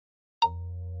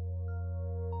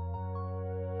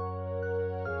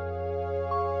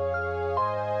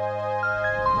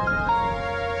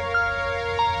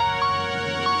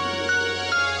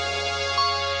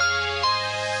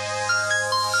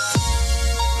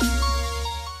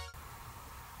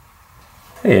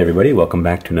Hey everybody, welcome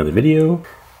back to another video.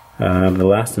 The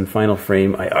last and final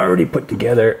frame I already put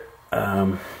together,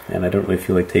 and I don't really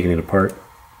feel like taking it apart,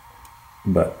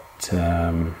 but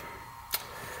I'll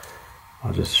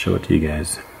just show it to you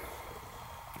guys.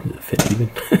 Does it fit even?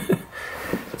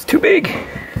 It's too big!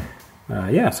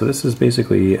 Yeah, so this is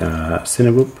basically a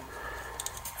CineWhoop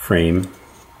frame.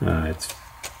 It's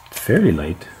fairly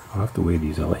light. I'll have to weigh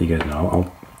these, I'll let you guys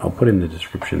know. I'll put in the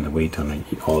description the weight on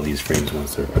all of these frames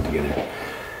once they're put together.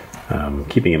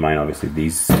 Keeping in mind, obviously,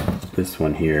 this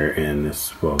one here and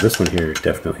this one here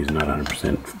definitely is not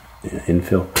 100%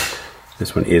 infill.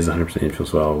 This one is 100% infill,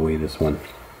 so I'll weigh this one.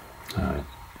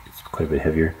 It's quite a bit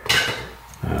heavier.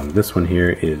 This one here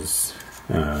is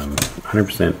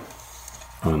 100%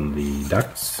 on the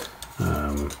ducts,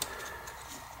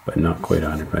 but not quite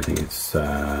 100%. I think it's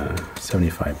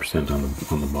 75%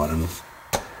 on the bottom.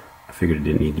 I figured it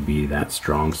didn't need to be that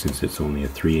strong since it's only a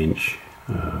 3-inch.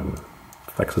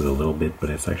 Flexes a little bit, but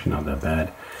it's actually not that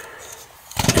bad.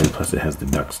 And plus it has the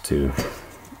ducts to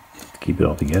keep it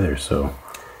all together. So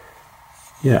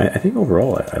yeah, I think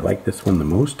overall I like this one the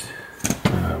most.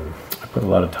 I put a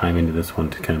lot of time into this one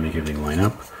to kind of make everything line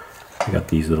up. I got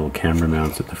these little camera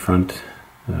mounts at the front.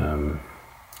 So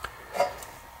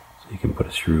you can put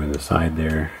a screw in the side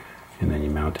there, and then you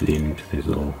mount it into these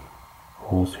little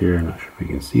holes here. I'm not sure if you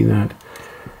can see that.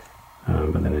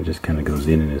 But then it just kind of goes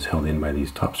in and is held in by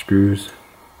these top screws.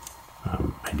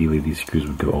 Ideally these screws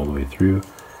would go all the way through.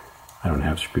 I don't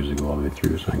have screws that go all the way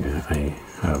through, so I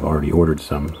have already ordered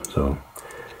some, so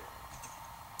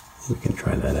we can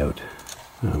try that out.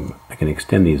 I can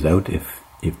extend these out if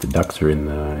the ducts are in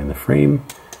the frame.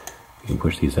 You can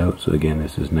push these out. So again,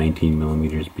 this is 19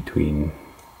 millimeters between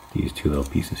these two little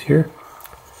pieces here.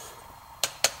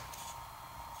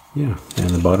 Yeah, and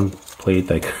the bottom plate,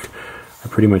 like, I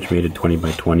pretty much made it 20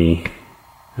 by 20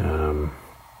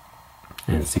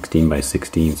 and 16 by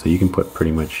 16, so you can put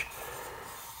pretty much,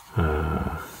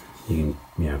 you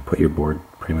can put your board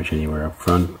pretty much anywhere up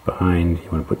front, behind. You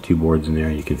want to put 2 boards in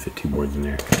there, you can fit 2 boards in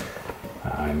there.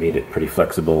 I made it pretty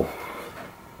flexible,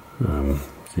 so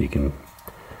you can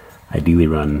ideally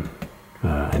run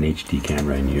an HD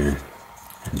camera in here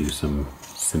and do some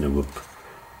CineWhoop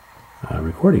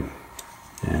recording.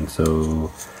 And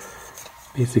so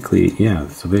basically, yeah,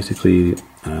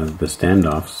 the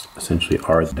standoffs essentially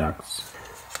are the ducts.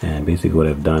 And basically what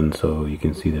I've done, so you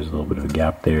can see there's a little bit of a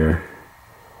gap there, a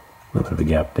little bit of a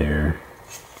gap there,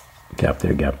 gap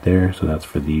there, gap there. So that's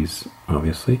for these,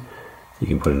 obviously. You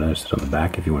can put another set on the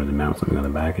back if you wanted to mount something on the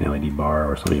back, an LED bar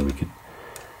or something. We could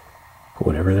put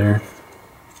whatever there.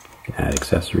 You can add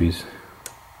accessories.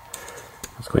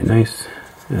 That's quite nice.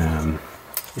 And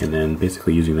then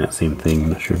basically using that same thing,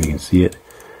 I'm not sure if you can see it,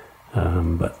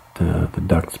 but the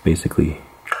ducts basically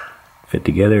fit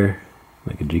together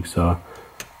like a jigsaw,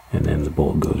 and then the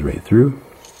bolt goes right through,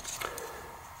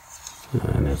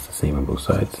 and that's the same on both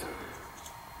sides,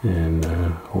 and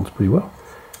holds pretty well.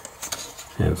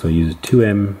 And so I use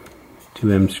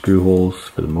 2M screw holes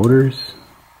for the motors,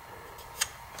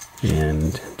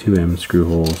 and 2M screw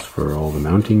holes for all the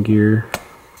mounting gear,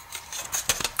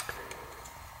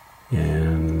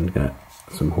 and got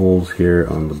some holes here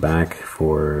on the back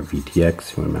for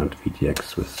VTX. You want to mount a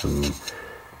VTX with some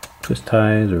twist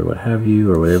ties or what have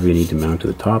you, or whatever you need to mount to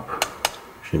the top.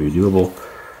 Should be doable.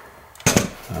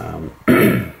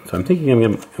 So I'm thinking I'm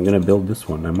going to build this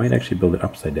one. I might actually build it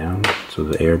upside down so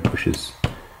the air pushes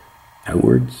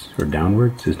outwards or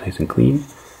downwards is nice and clean.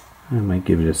 I might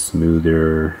give it a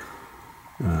smoother,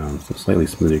 some slightly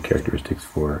smoother characteristics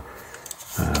for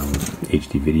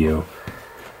HD video.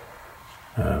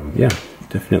 Yeah,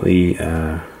 definitely,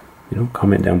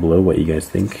 comment down below what you guys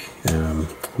think.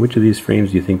 Which of these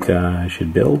frames do you think I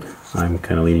should build? I'm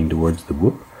kind of leaning towards the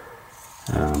Whoop,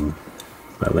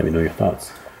 but let me know your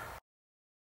thoughts.